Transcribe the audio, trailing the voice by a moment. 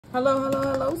Hello,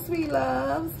 hello, hello, sweet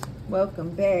loves.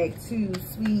 Welcome back to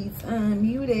Sweets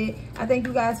Unmuted. I thank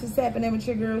you guys for tapping in with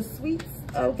your girl, Sweets,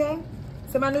 okay?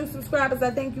 To my new subscribers,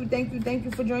 I thank you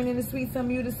for joining the Sweets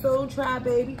Unmuted Soul Tribe,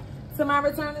 baby. To my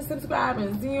returning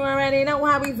subscribers, you already know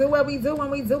how we do what we do when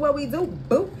we do what we do,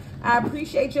 boo. I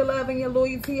appreciate your love and your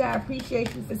loyalty. I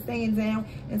appreciate you for staying down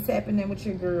and tapping in with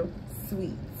your girl,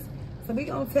 Sweets. So we're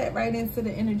going to tap right into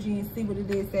the energy and see what it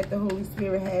is that the Holy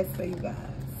Spirit has for you guys.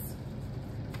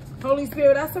 Holy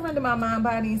Spirit, I surrender my mind,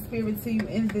 body, and spirit to you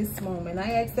in this moment.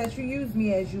 I ask that you use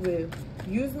me as you will.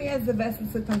 Use me as the vessel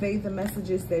to convey the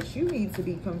messages that you need to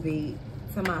be conveyed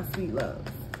to my sweet love.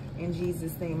 In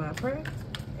Jesus' name I pray.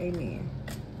 Amen.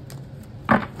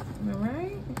 All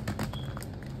right.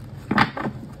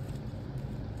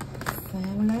 So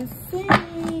let's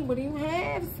see. What do you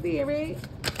have, Spirit?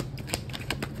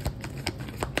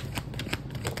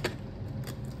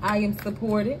 I am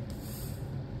supported.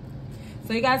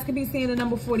 So you guys could be seeing the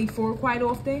number 44 quite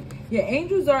often. Your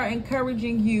angels are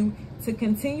encouraging you to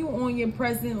continue on your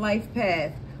present life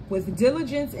path with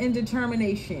diligence and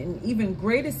determination. Even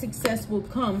greater success will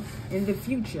come in the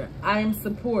future. I am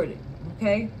supported,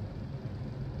 okay?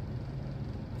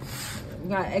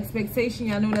 Got expectation.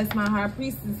 Y'all know that's my High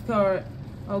Priestess card,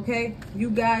 okay? You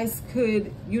guys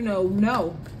could,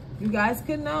 know. You guys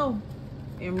could know.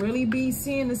 And really be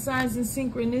seeing the signs and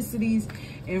synchronicities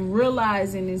and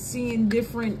realizing and seeing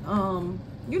different,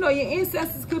 your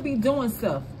ancestors could be doing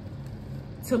stuff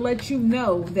to let you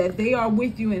know that they are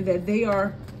with you and that they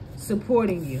are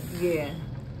supporting you. Yeah.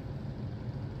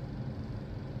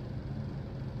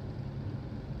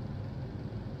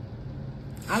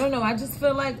 I don't know. I just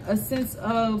feel like a sense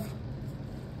of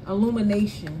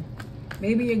illumination.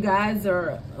 Maybe your guides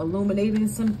are illuminating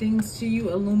some things to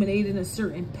you, illuminating a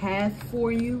certain path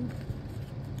for you.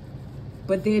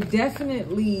 But they're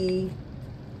definitely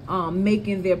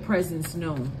making their presence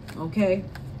known, okay?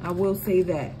 I will say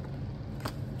that.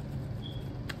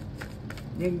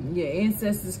 Your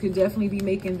ancestors could definitely be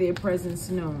making their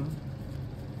presence known.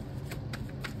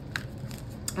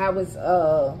 I was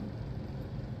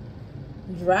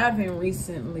driving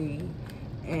recently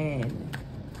and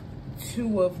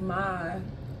two of my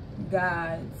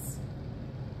guides,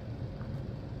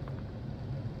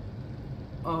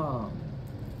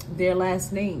 their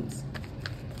last names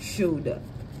showed up,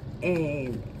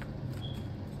 and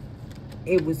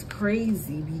it was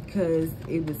crazy because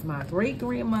it was my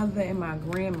great-grandmother and my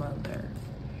grandmother,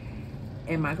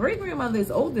 and my great-grandmother is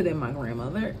older than my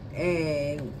grandmother,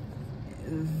 and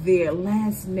their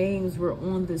last names were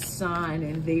on the sign,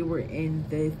 and they were in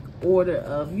the order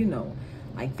of,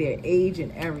 like their age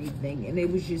and everything. And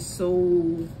it was just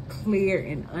so clear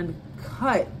and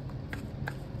uncut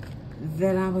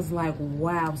that I was like,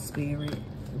 wow, Spirit.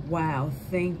 Wow,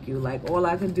 thank you. Like, all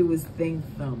I could do was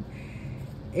thank them.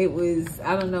 It was,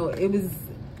 I don't know,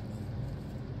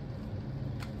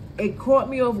 it caught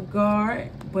me off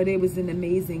guard, but it was an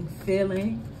amazing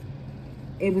feeling.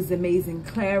 It was amazing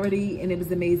clarity, and it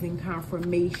was amazing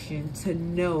confirmation to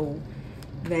know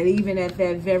that even at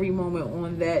that very moment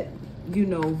on that,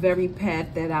 very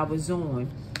path that I was on,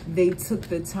 they took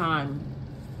the time,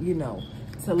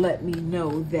 to let me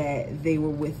know that they were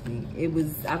with me. It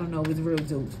was, I don't know, it was real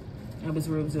dope. It was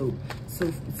real dope.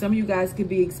 So some of you guys could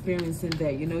be experiencing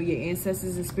that. Your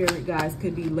ancestors and spirit guides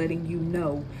could be letting you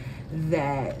know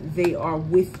that they are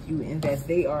with you, and that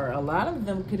they are, a lot of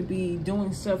them could be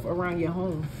doing stuff around your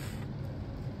home.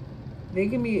 They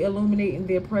can be illuminating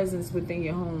their presence within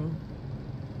your home.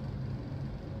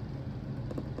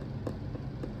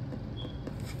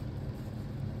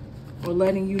 Or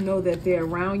letting you know that they're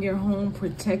around your home,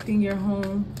 protecting your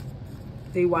home.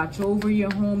 They watch over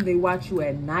your home. They watch you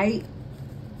at night.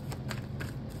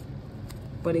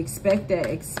 But expect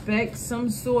some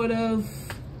sort of,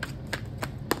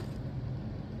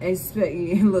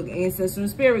 look, ancestral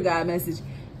and spirit guide message.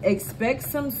 Expect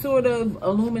some sort of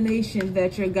illumination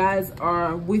that your guides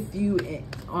are with you,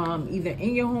 either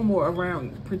in your home or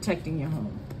around, protecting your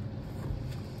home.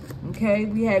 Okay,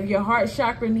 we have your heart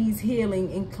chakra needs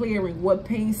healing and clearing. What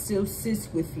pain still sits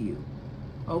with you?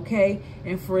 Okay,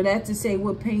 and for that to say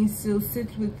what pain still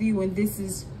sits with you, and this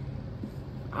is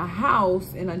a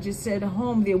house, and I just said a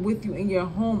home, they're with you in your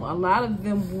home. A lot of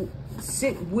them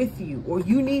sit with you, or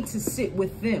you need to sit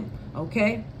with them,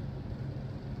 okay?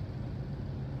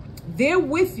 They're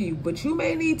with you, but you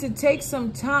may need to take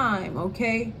some time,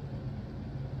 okay?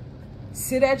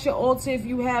 Sit at your altar if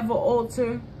you have an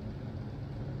altar.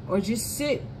 Or just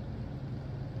sit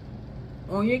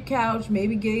on your couch,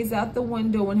 maybe gaze out the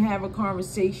window and have a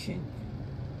conversation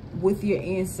with your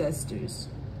ancestors.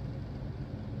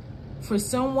 For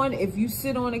someone, if you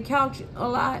sit on a couch a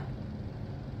lot,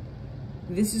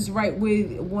 this is right where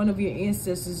one of your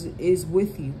ancestors is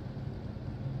with you.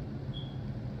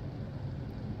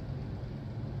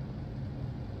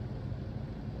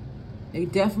 They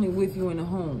definitely with you in the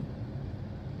home.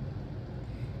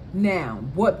 Now,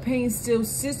 what pain still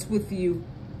sits with you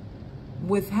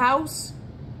with house?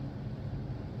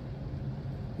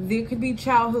 There could be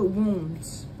childhood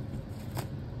wounds.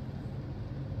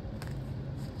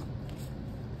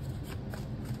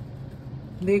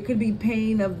 There could be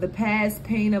pain of the past,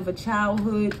 pain of a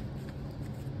childhood,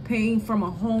 pain from a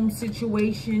home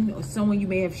situation or someone you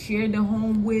may have shared the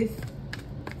home with.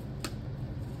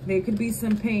 There could be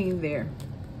some pain there.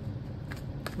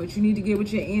 But you need to get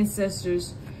with your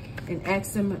ancestors and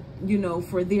ask them, you know,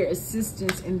 for their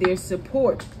assistance and their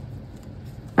support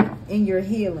in your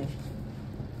healing.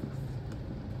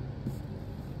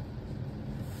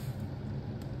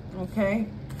 Okay?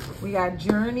 We got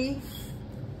journey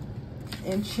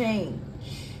and change.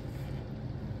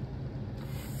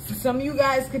 So some of you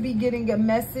guys could be getting a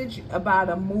message about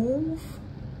a move.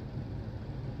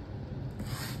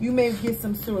 You may get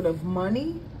some sort of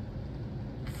money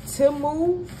to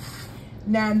move.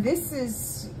 Now this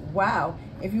is, wow.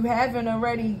 If you haven't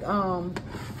already,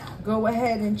 go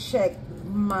ahead and check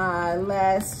my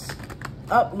last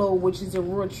upload, which is a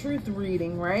raw truth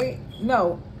reading, right?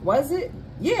 No, was it?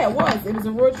 Yeah, it was. It was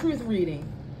a raw truth reading.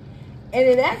 And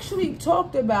it actually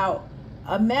talked about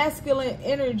a masculine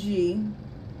energy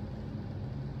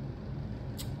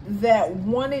that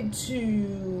wanted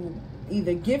to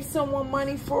either give someone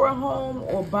money for a home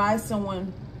or buy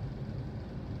someone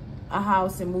a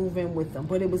house and move in with them.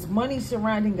 But it was money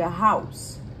surrounding a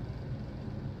house.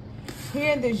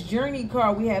 Here in this journey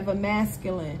card, we have a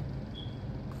masculine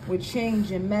with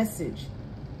change and message.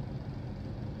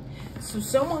 So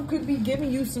someone could be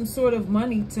giving you some sort of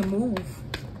money to move.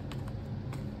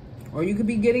 Or you could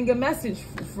be getting a message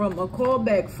from a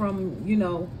callback from, you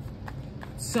know,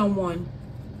 someone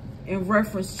in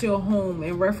reference to a home,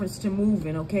 in reference to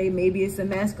moving, okay? Maybe it's a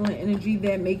masculine energy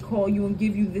that may call you and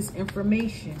give you this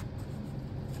information.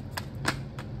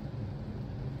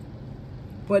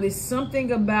 But it's something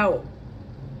about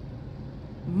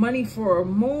money for a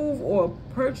move or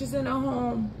purchasing a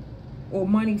home or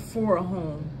money for a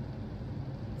home.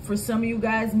 For some of you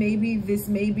guys, maybe this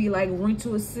may be like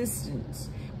rental assistance.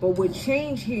 But with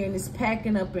change here and this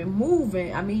packing up and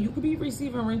moving, I mean, you could be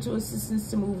receiving rental assistance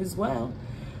to move as well.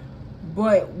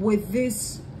 But with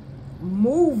this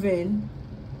moving,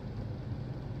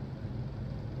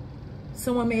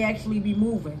 someone may actually be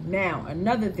moving. Now,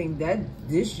 another thing that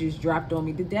this just dropped on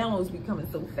me, the downloads be coming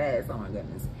so fast. Oh my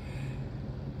goodness.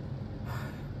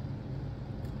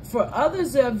 For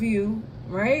others of you,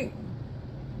 right?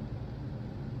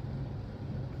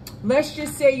 Let's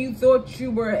just say you thought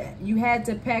you had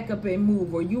to pack up and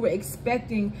move, or you were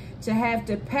expecting to have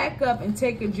to pack up and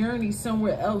take a journey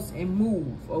somewhere else and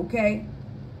move, okay?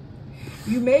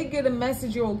 You may get a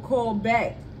message or a call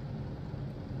back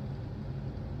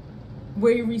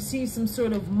where you receive some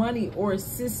sort of money or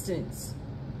assistance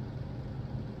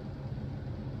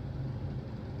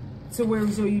to where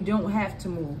so you don't have to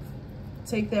move.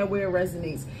 Take that where it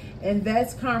resonates. And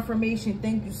that's confirmation.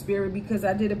 Thank you, Spirit, because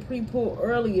I did a pre-pull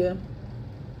earlier.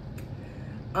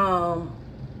 And,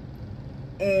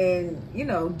 you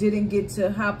know, didn't get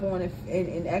to hop on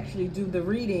and actually do the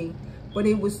reading. But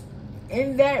it was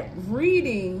in that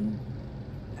reading,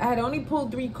 I had only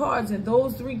pulled 3 cards. And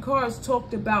those 3 cards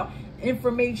talked about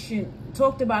information,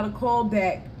 talked about a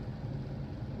callback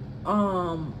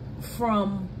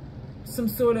from some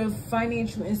sort of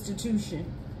financial institution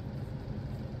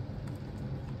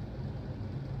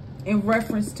in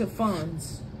reference to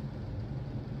funds.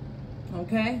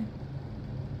 Okay?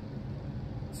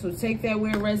 So take that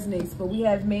where it resonates. But we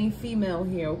have main female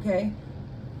here, okay?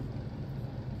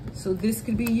 So this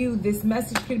could be you. This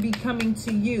message could be coming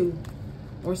to you.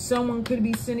 Or someone could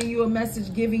be sending you a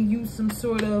message giving you some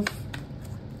sort of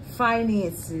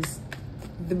finances.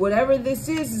 Whatever this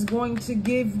is going to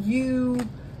give you,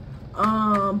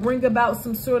 bring about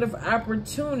some sort of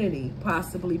opportunity,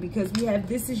 possibly, because we have,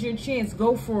 this is your chance.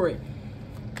 Go for it.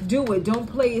 Do it. Don't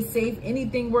play it safe.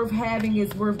 Anything worth having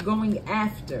is worth going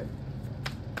after.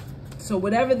 So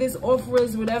whatever this offer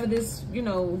is, whatever this, you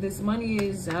know, this money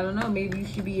is, I don't know, maybe you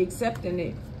should be accepting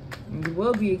it. And you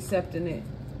will be accepting it.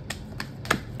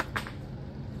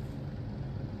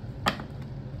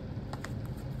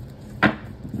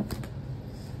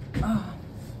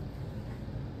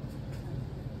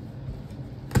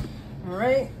 All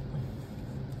right.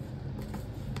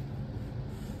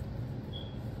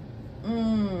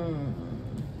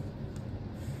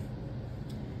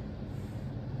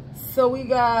 So we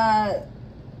got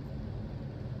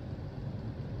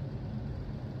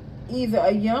either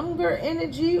a younger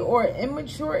energy or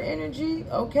immature energy,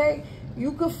 okay?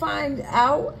 You could find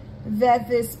out that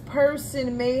this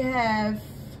person may have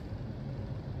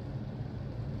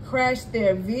crashed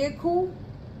their vehicle.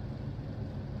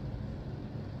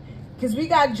 Because we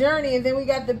got journey and then we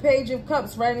got the Page of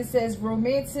Cups, right? It says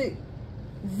romantic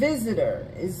visitor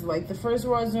is like the first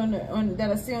words on that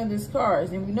I see on this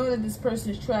card. And we know that this person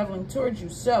is traveling towards you.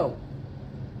 So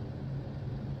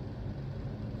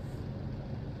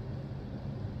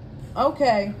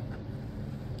okay,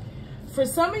 for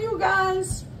some of you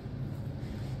guys,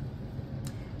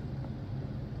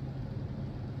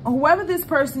 whoever this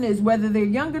person is, whether they're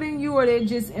younger than you or they're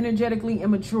just energetically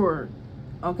immature,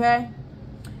 okay?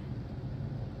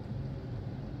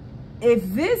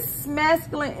 If this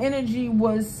masculine energy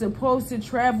was supposed to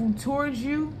travel towards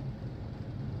you,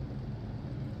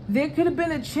 there could have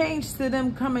been a change to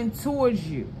them coming towards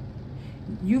you.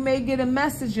 You may get a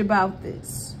message about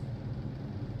this.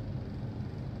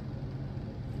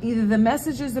 Either the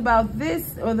message is about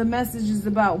this or the message is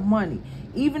about money.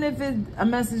 Even if a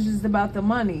message is about the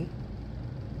money,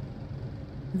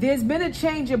 there's been a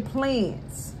change of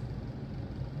plans.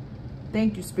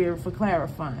 Thank you, Spirit, for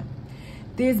clarifying.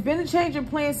 There's been a change of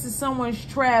plans to someone's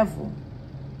travel.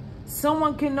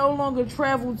 Someone can no longer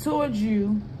travel towards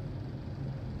you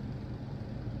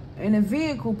in a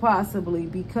vehicle possibly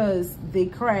because they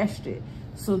crashed it.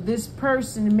 So this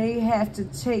person may have to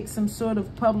take some sort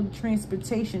of public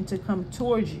transportation to come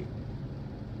towards you.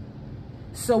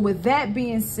 So with that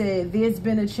being said, there's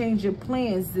been a change of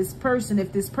plans. This person,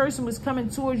 if this person was coming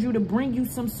towards you to bring you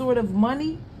some sort of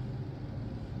money,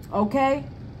 okay,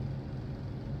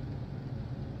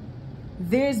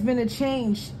 there's been a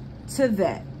change to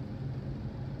that.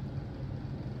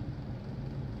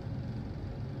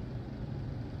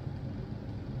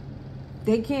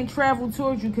 They can't travel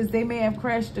towards you because they may have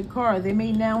crashed a car. They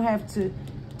may now have to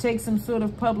take some sort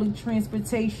of public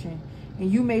transportation.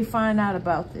 And you may find out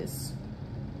about this.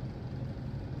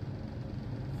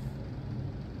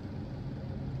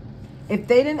 If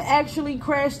they didn't actually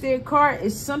crash their car,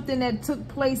 it's something that took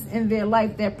place in their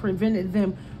life that prevented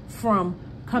them from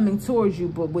coming towards you.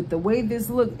 But with the way this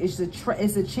looks, it's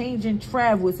a change in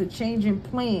travel. It's a change in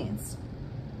plans.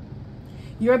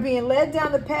 You're being led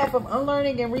down the path of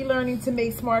unlearning and relearning to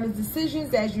make smarter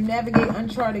decisions as you navigate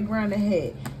uncharted ground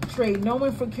ahead. Trade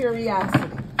knowing for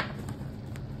curiosity.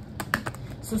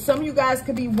 So some of you guys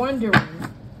could be wondering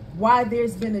why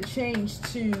there's been a change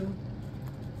to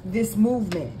this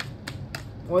movement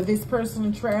or this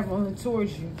person traveling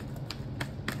towards you.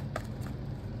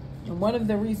 And one of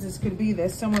the reasons could be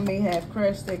that someone may have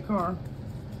crashed their car.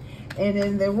 And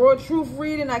in the raw truth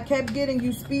reading, I kept getting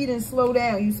you speed and slow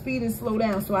down. You speed and slow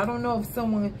down. So I don't know if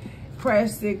someone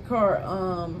crashed their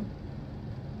car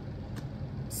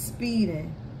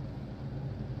speeding.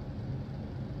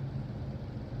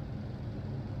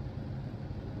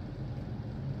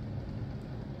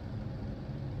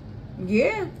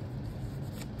 Yeah.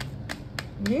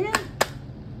 Yeah.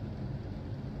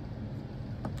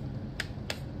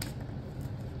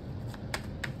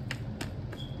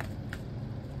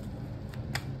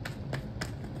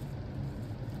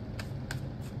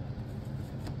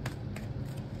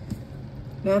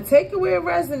 Now take it where it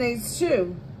resonates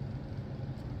too.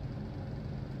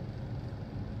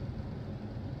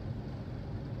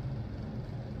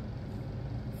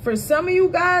 For some of you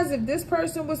guys, if this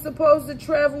person was supposed to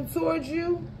travel towards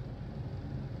you,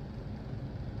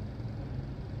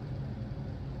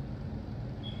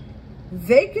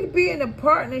 they could be in a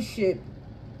partnership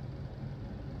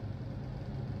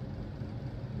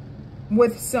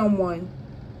with someone.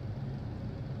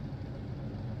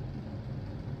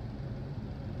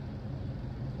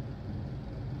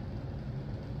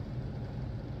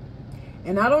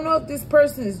 And I don't know if this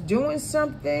person is doing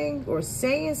something or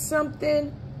saying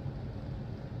something.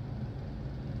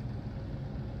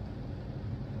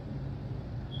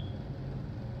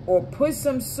 Or put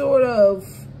some sort of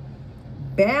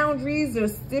boundaries or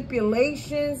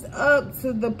stipulations up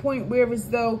to the point where it's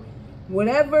though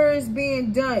whatever is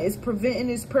being done is preventing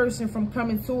this person from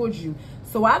coming towards you.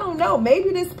 So I don't know.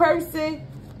 Maybe this person,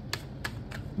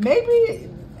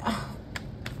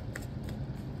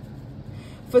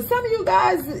 for some of you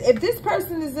guys, if this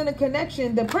person is in a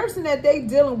connection, the person that they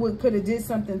dealing with could have did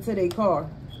something to their car.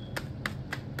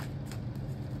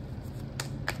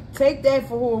 Take that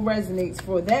for who it resonates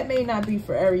for. That may not be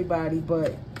for everybody,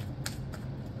 but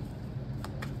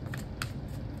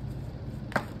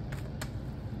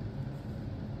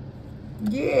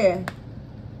yeah.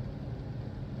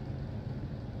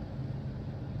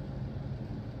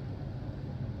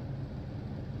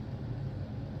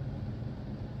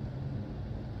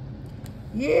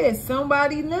 Yeah,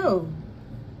 somebody knew.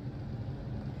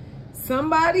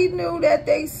 Somebody knew that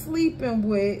they sleeping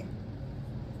with.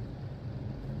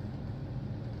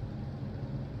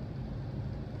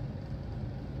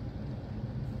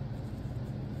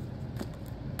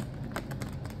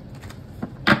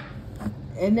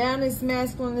 And now this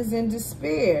masculine is in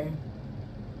despair.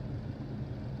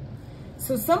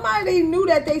 So somebody knew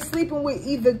that they sleeping with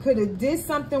either could have did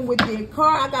something with their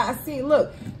car. I seen,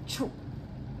 look.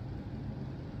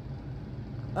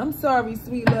 I'm sorry,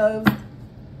 sweet love.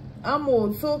 I'm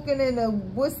all talking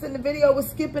and what's in the video was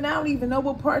skipping. I don't even know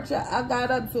what part I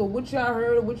got up to, what y'all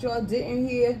heard or what y'all didn't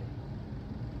hear.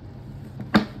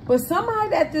 But somebody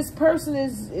that this person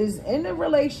is in a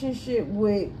relationship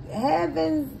with,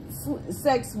 having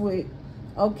sex with,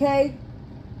 okay?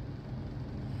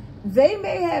 They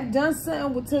may have done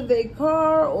something to their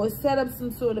car or set up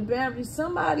some sort of boundary.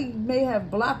 Somebody may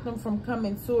have blocked them from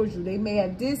coming towards you. They may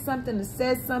have did something or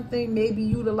said something, maybe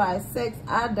utilized sex.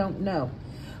 I don't know.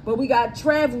 But we got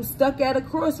travel, stuck at a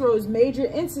crossroads, major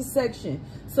intersection.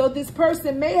 So this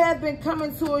person may have been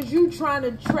coming towards you, trying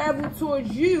to travel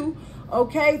towards you,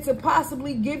 okay, to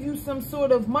possibly give you some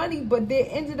sort of money, but there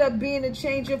ended up being a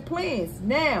change of plans.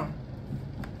 Now,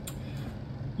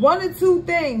 one of two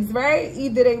things, right?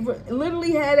 Either they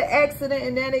literally had an accident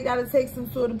and then they got to take some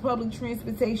sort of public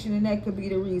transportation, and that could be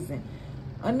the reason.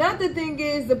 Another thing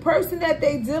is the person that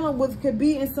they dealing with could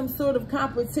be in some sort of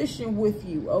competition with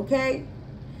you, okay?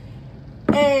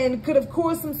 And could have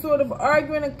caused some sort of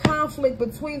argument and conflict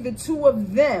between the two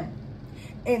of them.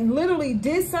 And literally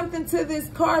did something to this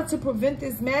car to prevent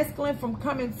this masculine from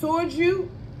coming towards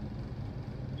you.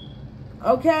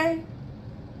 Okay?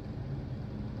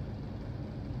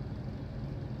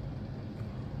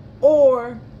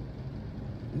 Or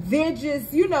they're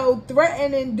just, you know,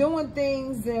 threatening, doing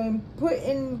things and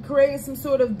creating some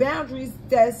sort of boundaries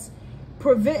that's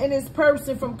preventing this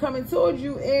person from coming towards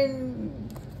you. And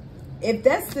if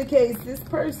that's the case, this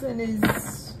person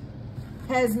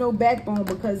has no backbone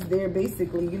because they're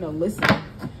basically, you know, listening.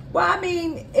 Well, I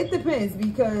mean, it depends,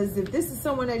 because if this is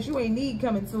someone that you ain't need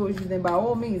coming towards you, then by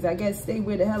all means, I guess stay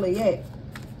where the hell they at.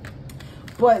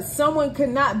 But someone could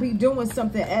not be doing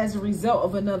something as a result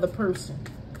of another person.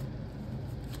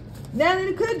 Now,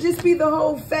 it could just be the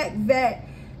whole fact that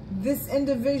this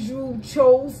individual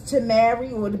chose to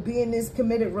marry or to be in this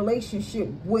committed relationship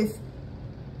with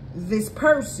this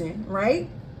person, right?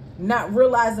 Not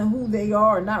realizing who they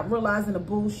are, not realizing the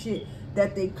bullshit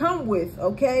that they come with,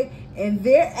 okay? And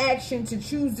their action to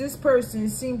choose this person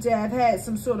seemed to have had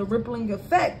some sort of rippling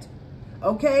effect,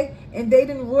 okay? And they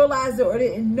didn't realize it or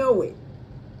didn't know it,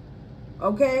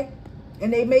 okay?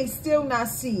 And they may still not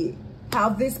see it. How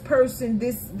this person,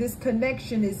 this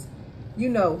connection is, you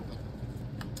know,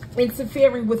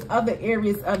 interfering with other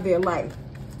areas of their life.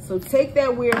 So take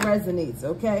that where it resonates,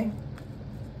 okay?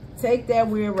 Take that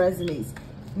where it resonates.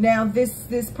 Now,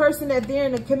 this person that they're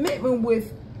in a commitment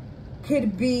with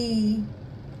could be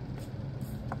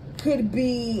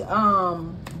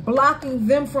blocking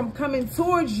them from coming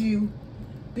towards you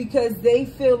because they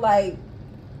feel like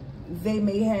they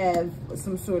may have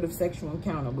some sort of sexual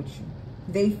encounter with you.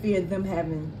 They fear them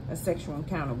having a sexual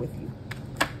encounter with you.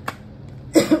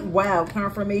 Wow,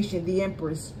 confirmation, the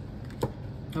Empress.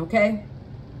 Okay?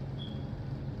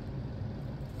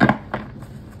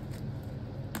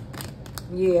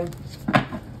 Yeah.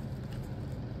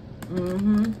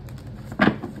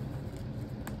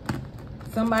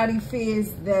 Somebody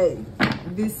fears that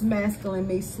this masculine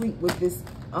may sleep with this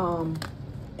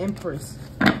Empress,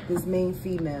 this main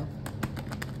female.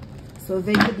 So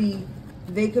they could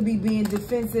be being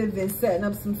defensive and setting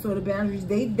up some sort of boundaries.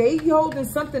 They holding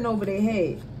something over their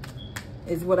head,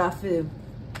 is what I feel.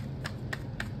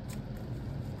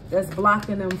 That's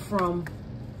blocking them from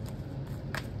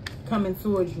coming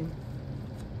towards you.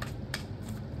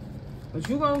 But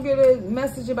you're going to get a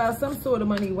message about some sort of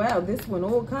money. Wow, this one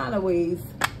all kind of ways.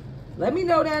 Let me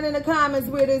know down in the comments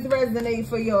where this resonates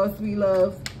for y'all, sweet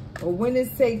love. Or when this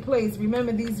take place.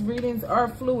 Remember, these readings are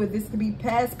fluid. This could be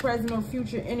past, present, or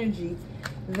future energy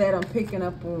that I'm picking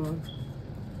up on.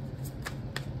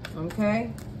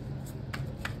 Okay?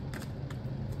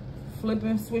 Flip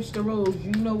and switch the roles.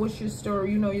 You know what's your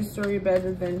story. You know your story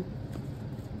better than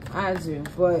I do.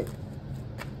 But,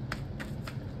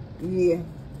 yeah.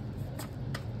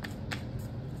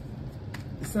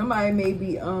 Somebody may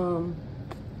be,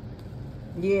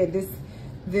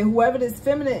 whoever this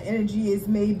feminine energy is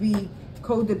may be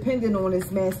codependent on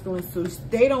this masculine. So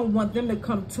they don't want them to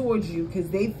come towards you because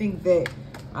they think that,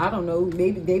 I don't know,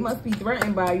 maybe they must be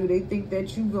threatened by you. They think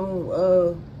that you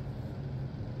gonna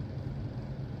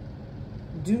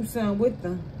do something with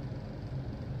them.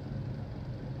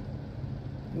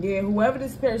 Yeah, whoever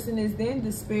this person is, they're in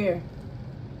despair.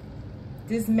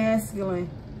 This masculine.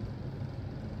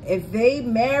 If they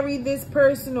marry this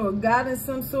person or got in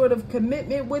some sort of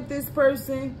commitment with this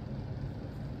person,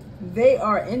 they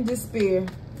are in despair.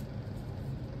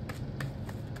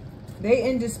 They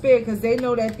in despair because they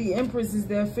know that the Empress is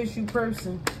the official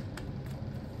person.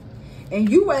 And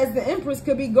you as the Empress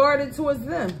could be guarded towards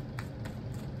them.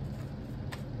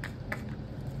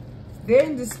 They're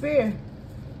in despair.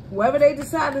 Whoever they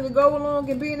decided to go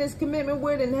along and be in this commitment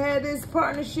with and have this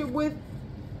partnership with,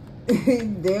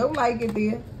 they'll like it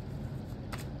there.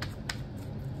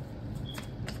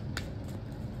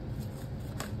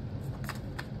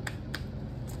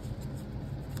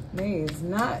 They is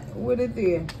not with it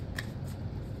there.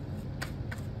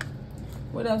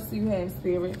 What else do you have,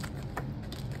 Spirit?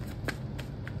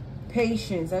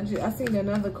 Patience. I seen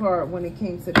another card when it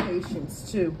came to patience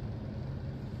too.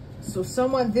 So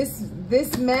someone,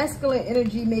 this masculine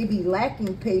energy may be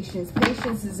lacking patience.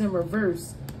 Patience is in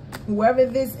reverse. Whoever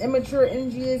this immature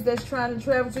energy is that's trying to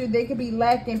travel to, they could be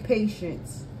lacking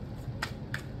patience.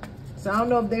 So I don't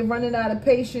know if they're running out of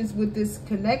patience with this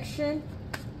connection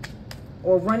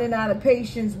or running out of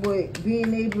patience with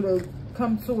being able to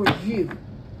come towards you.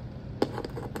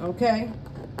 Okay?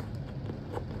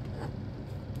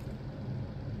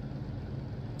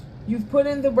 You've put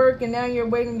in the work and now you're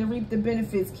waiting to reap the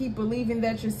benefits. Keep believing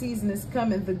that your season is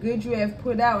coming. The good you have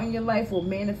put out in your life will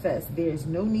manifest. There's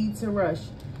no need to rush.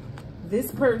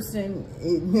 This person,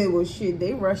 well, shit,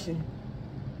 they rushing.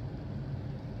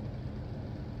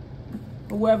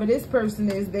 Whoever this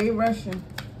person is, they rushing.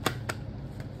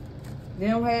 They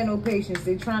don't have no patience.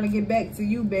 They're trying to get back to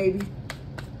you, baby.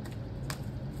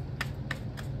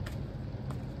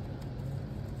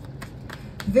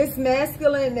 This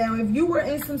masculine, now, if you were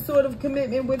in some sort of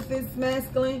commitment with this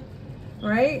masculine,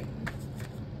 right?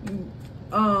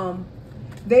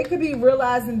 They could be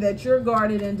realizing that you're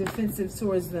guarded and defensive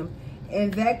towards them.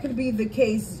 And that could be the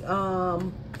case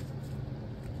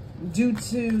due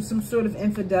to some sort of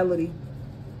infidelity.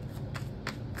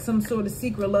 Some sort of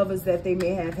secret lovers that they may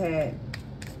have had.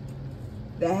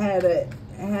 That had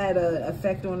a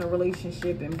effect on the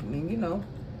relationship and you know,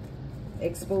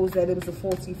 exposed that it was a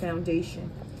faulty foundation.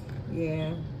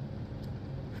 Yeah.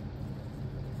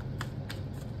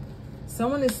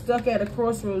 Someone is stuck at a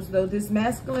crossroads, though. This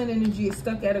masculine energy is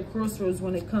stuck at a crossroads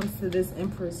when it comes to this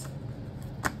Empress.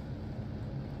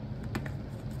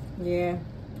 Yeah.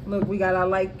 Look, we got I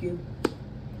like you.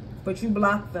 But you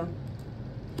blocked them.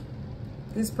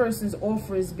 This person's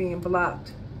offer is being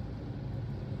blocked.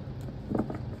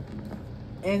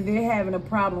 And they're having a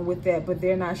problem with that, but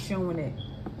they're not showing it.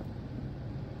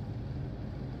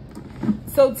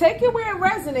 So take it where it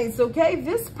resonates, okay?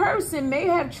 This person may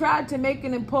have tried to make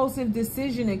an impulsive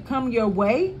decision and come your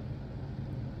way,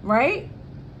 right?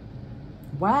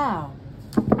 Wow.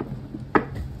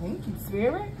 Thank you,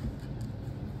 Spirit.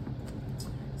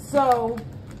 So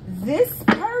this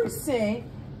person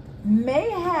may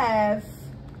have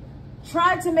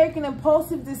tried to make an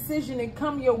impulsive decision and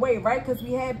come your way, right? Because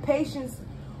we had patience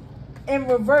in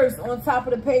reverse on top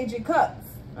of the Page of Cups,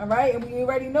 all right? And we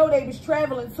already know they was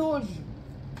traveling towards you.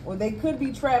 Or they could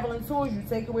be traveling towards you.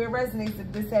 Take it where it resonates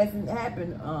if this hasn't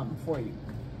happened for you.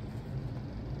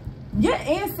 Your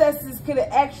ancestors could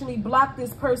have actually blocked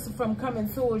this person from coming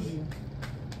towards you.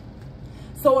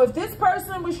 So if this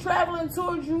person was traveling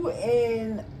towards you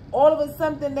and all of a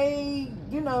sudden they,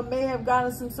 you know, may have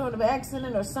gotten some sort of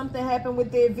accident or something happened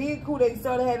with their vehicle, they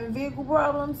started having vehicle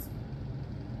problems.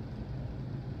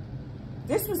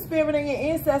 This was Spirit and your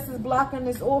ancestors blocking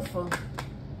this offer.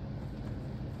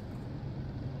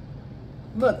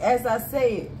 Look, as I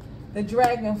said, the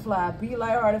dragonfly, be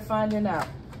lighthearted finding out.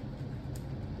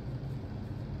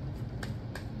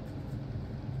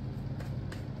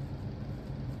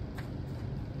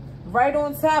 Right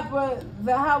on top of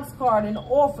the house card, an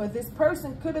offer. This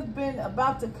person could have been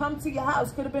about to come to your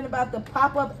house, could have been about to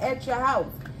pop up at your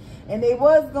house. And they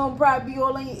was going to probably be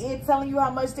all in your ear telling you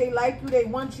how much they like you, they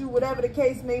want you, whatever the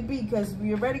case may be. Because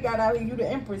we already got out here, you the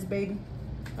Empress, baby.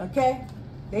 Okay?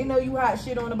 They know you hot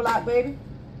shit on the block, baby.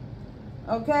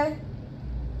 Okay?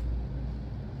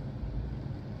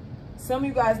 Some of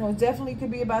you guys most definitely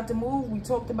could be about to move. We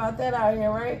talked about that out here,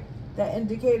 right? That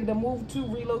indicated a move to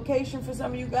relocation for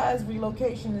some of you guys.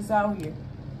 Relocation is out here.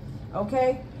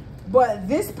 Okay? But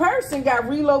this person got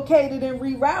relocated and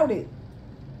rerouted.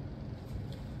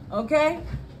 Okay?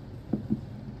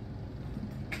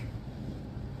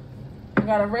 I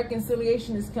got a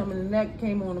reconciliation is coming and that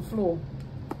came on the floor.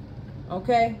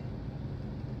 Okay?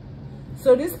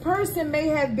 So this person may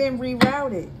have been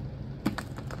rerouted.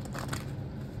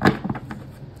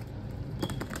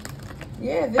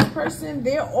 Yeah, this person,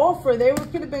 their offer,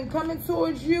 could have been coming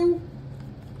towards you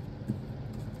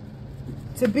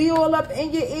to be all up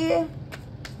in your ear,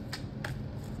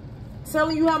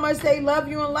 telling you how much they love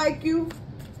you and like you.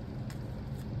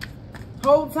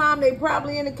 Whole time they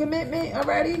probably in a commitment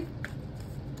already.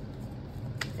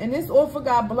 And this offer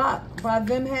got blocked by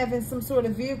them having some sort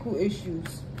of vehicle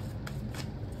issues.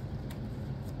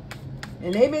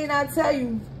 And they may not tell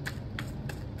you.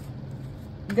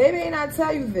 They may not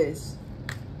tell you this.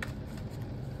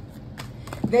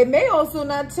 They may also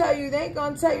not tell you. They ain't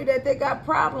going to tell you that they got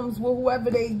problems with whoever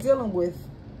they dealing with.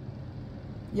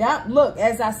 Yeah, look,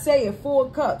 as I say it, 4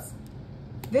 of Cups.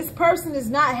 This person is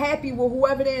not happy with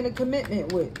whoever they're in a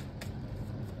commitment with.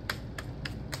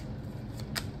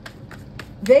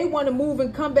 They want to move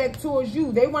and come back towards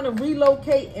you. They want to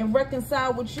relocate and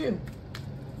reconcile with you.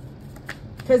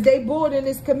 Because they bored in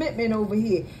this commitment over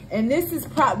here. And this is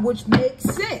which makes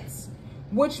sense.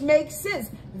 Which makes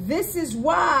sense. This is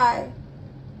why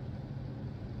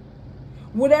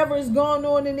whatever is going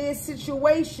on in their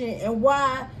situation and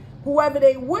why whoever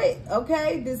they with,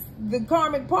 okay, the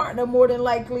karmic partner more than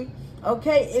likely,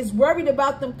 okay, is worried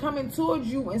about them coming towards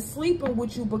you and sleeping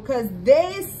with you, because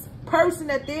this person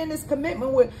that they're in this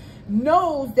commitment with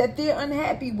knows that they're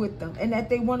unhappy with them and that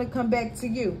they want to come back to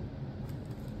you.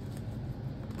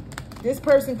 This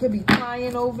person could be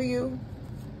crying over you.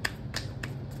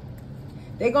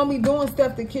 They're going to be doing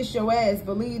stuff to kiss your ass.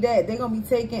 Believe that. They're going to be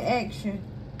taking action.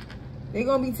 They're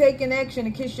going to be taking action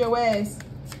to kiss your ass.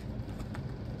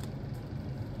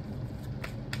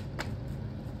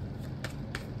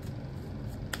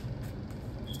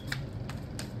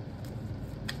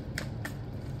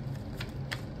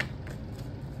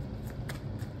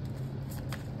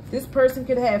 This person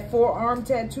could have forearm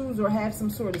tattoos or have some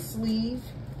sort of sleeve.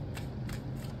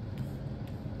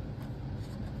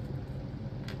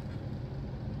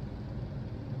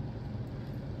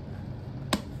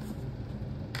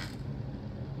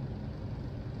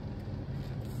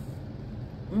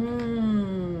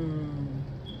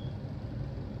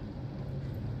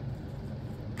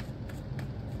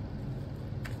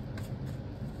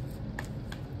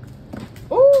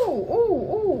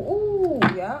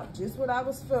 Just what I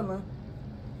was feeling.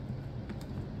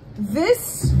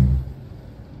 This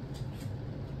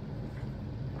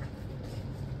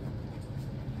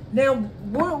now,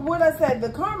 what I said, the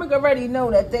karmic already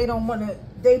know that they don't want to,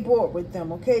 they bored with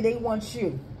them, okay? They want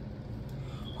you.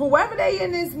 Whoever they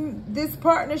in this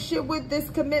partnership with, this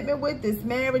commitment with, this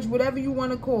marriage, whatever you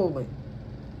want to call it.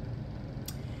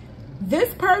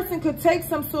 This person could take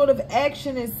some sort of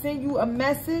action and send you a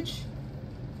message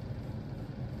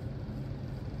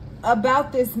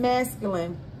about this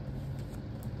masculine.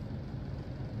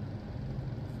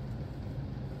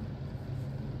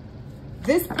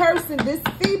 This person, this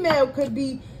female, could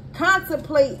be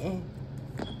contemplating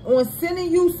on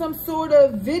sending you some sort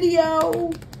of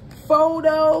video,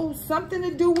 photo, something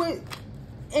to do with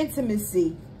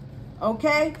intimacy,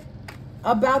 okay?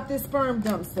 About this sperm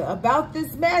dumpster, about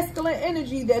this masculine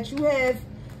energy that you have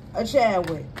a child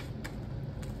with.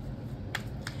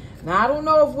 Now, I don't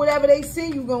know if whatever they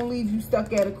send you gonna leave you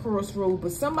stuck at a crossroad,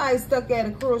 but somebody stuck at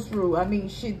a crossroad. I mean,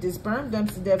 shit, this sperm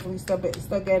dumpster definitely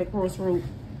stuck at a crossroad,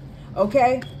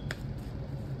 okay?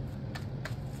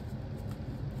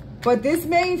 But this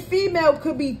main female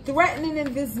could be threatening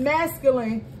in this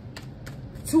masculine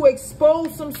to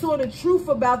expose some sort of truth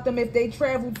about them if they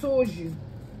travel towards you.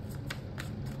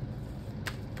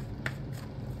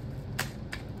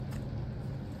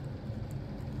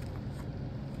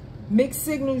 Mixed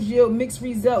signals yield mixed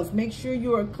results. Make sure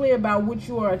you are clear about what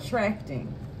you are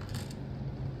attracting.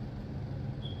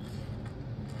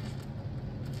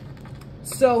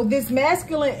 So this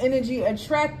masculine energy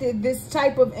attracted this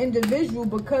type of individual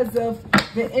because of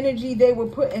the energy they were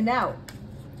putting out.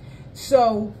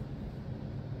 So,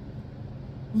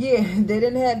 yeah, they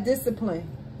didn't have discipline.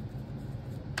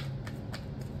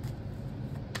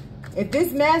 If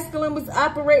this masculine was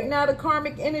operating out of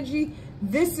karmic energy,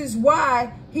 this is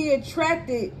why he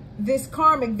attracted this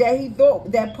karmic that he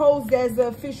thought that posed as an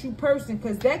official person,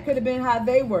 because that could have been how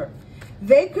they were.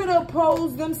 They could have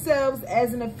posed themselves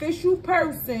as an official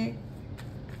person,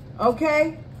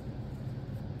 okay,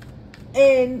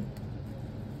 and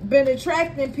been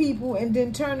attracting people and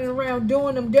then turning around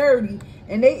doing them dirty,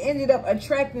 and they ended up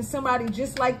attracting somebody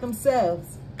just like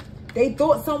themselves. They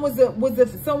thought someone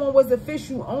was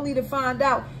official, only to find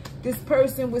out this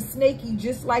person was snaky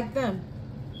just like them.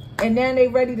 And now they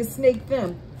ready to snake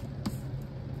them.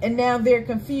 And now they're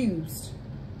confused.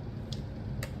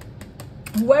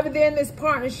 Whoever they're in this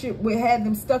partnership with had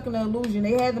them stuck in an illusion.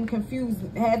 They had them confused,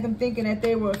 had them thinking that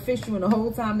they were official, and the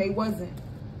whole time they wasn't.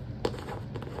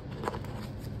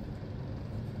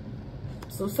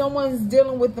 So someone's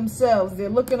dealing with themselves. They're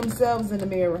looking themselves in the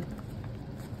mirror.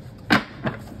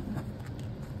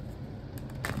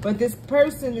 But this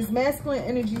person, this masculine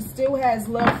energy, still has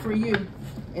love for you.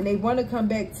 And they want to come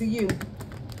back to you.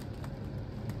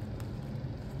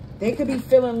 They could be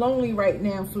feeling lonely right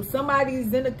now. So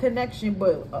somebody's in a connection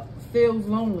but feels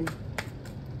lonely.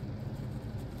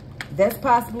 That's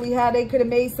possibly how they could have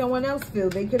made someone else feel.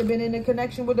 They could have been in a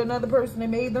connection with another person and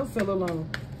made them feel alone.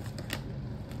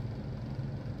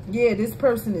 Yeah, this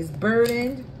person is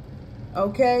burdened.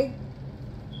 Okay?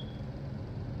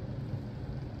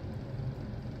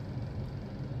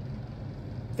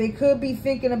 They could be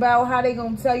thinking about how they're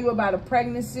going to tell you about a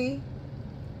pregnancy.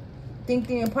 Think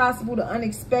the impossible, the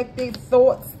unexpected.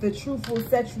 Thoughts, the truth will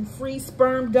set you free.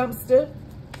 Sperm dumpster.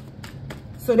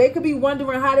 So they could be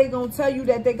wondering how they're going to tell you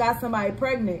that they got somebody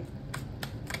pregnant.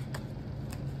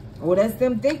 Or that's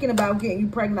them thinking about getting you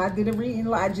pregnant. I did a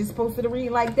reading, I just posted a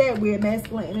reading like that where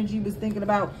masculine energy was thinking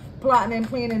about plotting and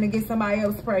planning to get somebody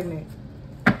else pregnant.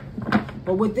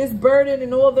 But with this burden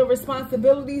and all the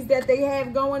responsibilities that they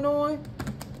have going on,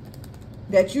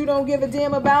 that you don't give a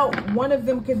damn about, one of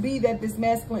them could be that this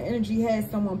masculine energy has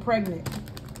someone pregnant.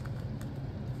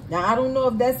 Now, I don't know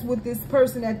if that's what this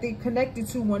person that they're connected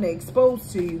to want to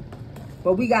expose to you.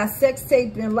 But we got sex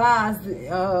tape and lies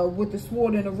with the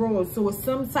sword and the rod. So it's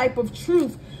some type of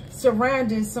truth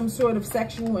surrounding some sort of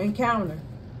sexual encounter.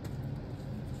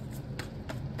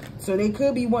 So they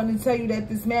could be wanting to tell you that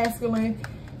this masculine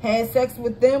had sex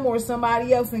with them or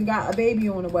somebody else and got a baby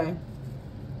on the way.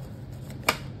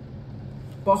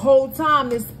 But whole time,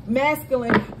 this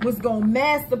masculine was going to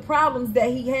mask the problems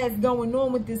that he has going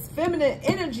on with this feminine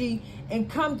energy and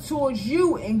come towards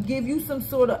you and give you some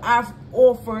sort of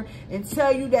offer and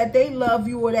tell you that they love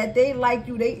you or that they like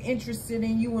you, they interested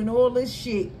in you and all this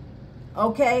shit.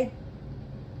 Okay?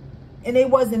 And they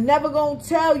wasn't never going to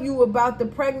tell you about the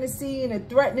pregnancy and the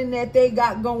threatening that they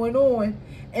got going on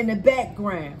in the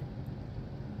background.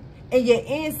 And your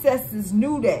ancestors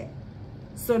knew that.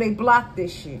 So they blocked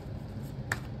this shit.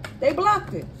 They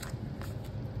blocked it.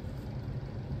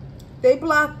 They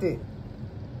blocked it.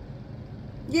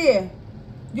 Yeah.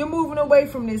 You're moving away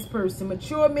from this person.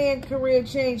 Mature man, career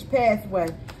change pathway.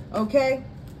 Okay?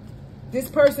 This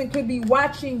person could be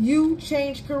watching you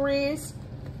change careers.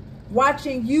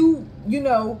 Watching you, you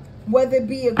know, whether it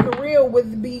be a career or whether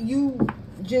it be you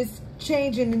just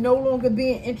changing and no longer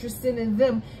being interested in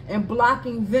them and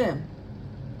blocking them.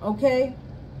 Okay?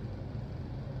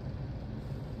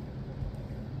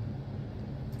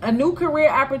 A new career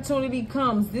opportunity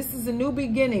comes. This is a new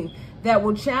beginning that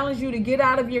will challenge you to get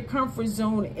out of your comfort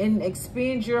zone and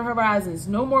expand your horizons.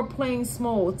 No more playing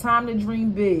small. Time to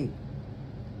dream big.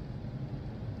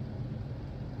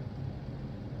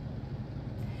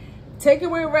 Take it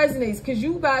where it resonates, because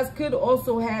you guys could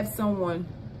also have someone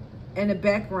in the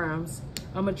backgrounds,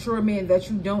 a mature man that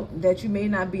you may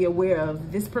not be aware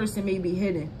of. This person may be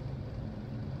hidden.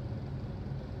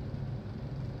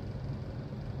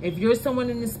 If you're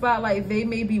someone in the spotlight, they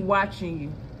may be watching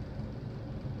you.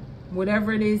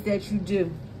 Whatever it is that you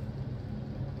do.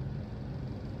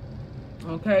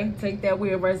 Okay? Take that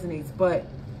where it resonates. But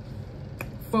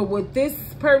for with this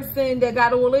person that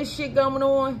got all this shit going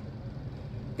on,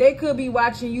 they could be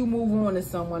watching you move on to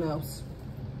someone else.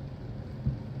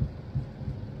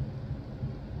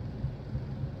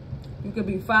 You could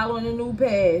be following a new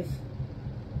path.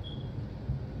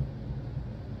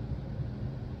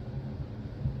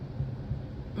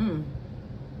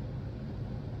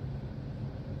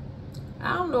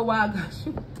 I don't know why I got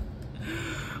you.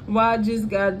 Why I just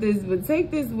got this, but take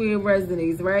this where it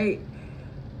resonates, right?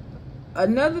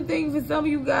 Another thing for some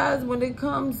of you guys when it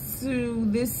comes to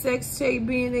this sex tape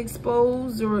being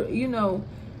exposed, or, you know,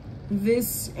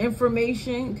 this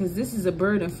information, because this is a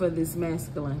burden for this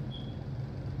masculine.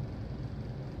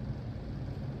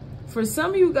 For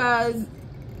some of you guys,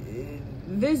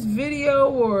 this video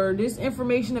or this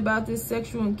information about this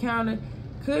sexual encounter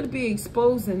could be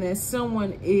exposing that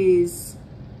someone is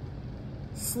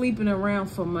sleeping around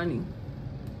for money.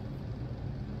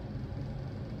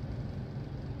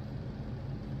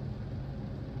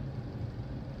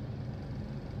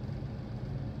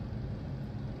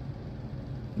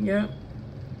 Yeah.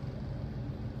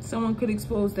 Someone could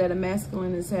expose that a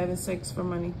masculine is having sex for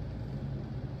money.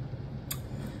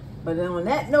 But on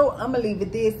that note, I'm going to leave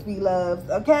it there, sweet loves,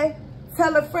 okay?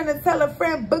 Tell a friend and tell a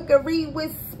friend, book a read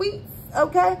with Sweets,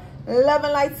 okay? Love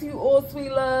and light to you all,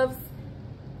 sweet loves.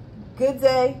 Good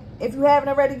day. If you haven't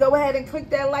already, go ahead and click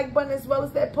that like button as well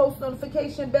as that post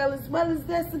notification bell as well as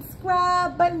that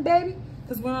subscribe button, baby.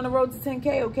 Because we're on the road to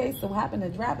 10K, okay? So hop in the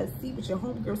driver's seat with your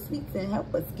homegirl Sweets and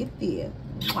help us get there.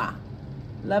 Mwah.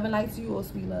 Love and light to you all,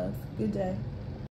 sweet loves. Good day.